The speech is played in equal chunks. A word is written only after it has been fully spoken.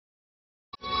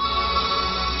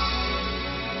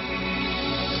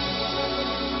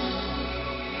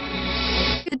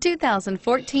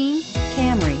2014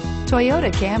 Camry.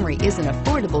 Toyota Camry is an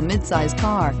affordable midsize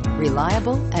car,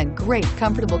 reliable and great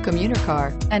comfortable commuter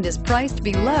car, and is priced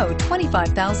below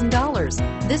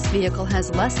 $25,000. This vehicle has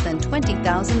less than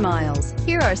 20,000 miles.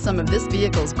 Here are some of this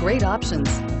vehicle's great options: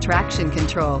 traction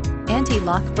control,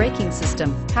 anti-lock braking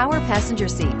system, power passenger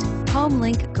seat,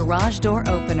 HomeLink garage door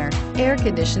opener, air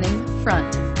conditioning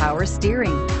front, power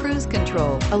steering, cruise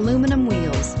control, aluminum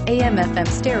wheels, AM/FM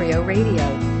stereo radio,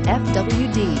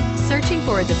 FWD. Searching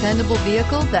for a dependable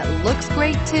vehicle that looks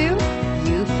great too?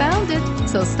 You found it,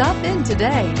 so stop in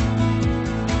today.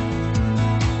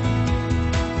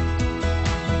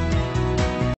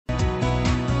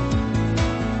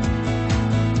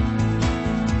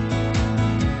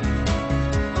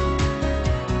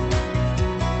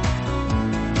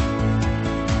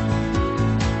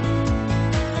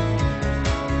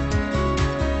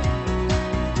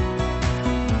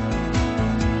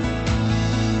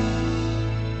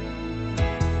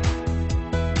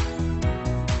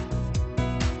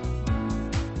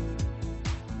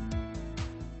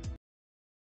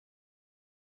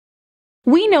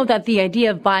 We know that the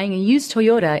idea of buying a used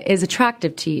Toyota is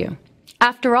attractive to you.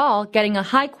 After all, getting a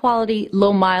high-quality,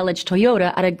 low-mileage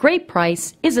Toyota at a great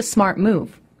price is a smart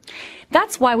move.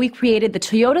 That's why we created the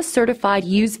Toyota Certified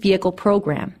Used Vehicle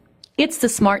Program. It's the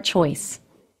smart choice.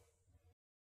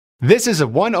 This is a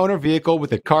one-owner vehicle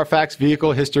with a CARFAX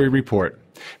Vehicle History Report.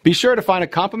 Be sure to find a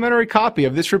complimentary copy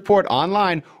of this report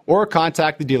online or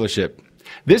contact the dealership.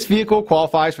 This vehicle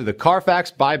qualifies for the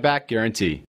CARFAX Buyback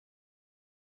Guarantee.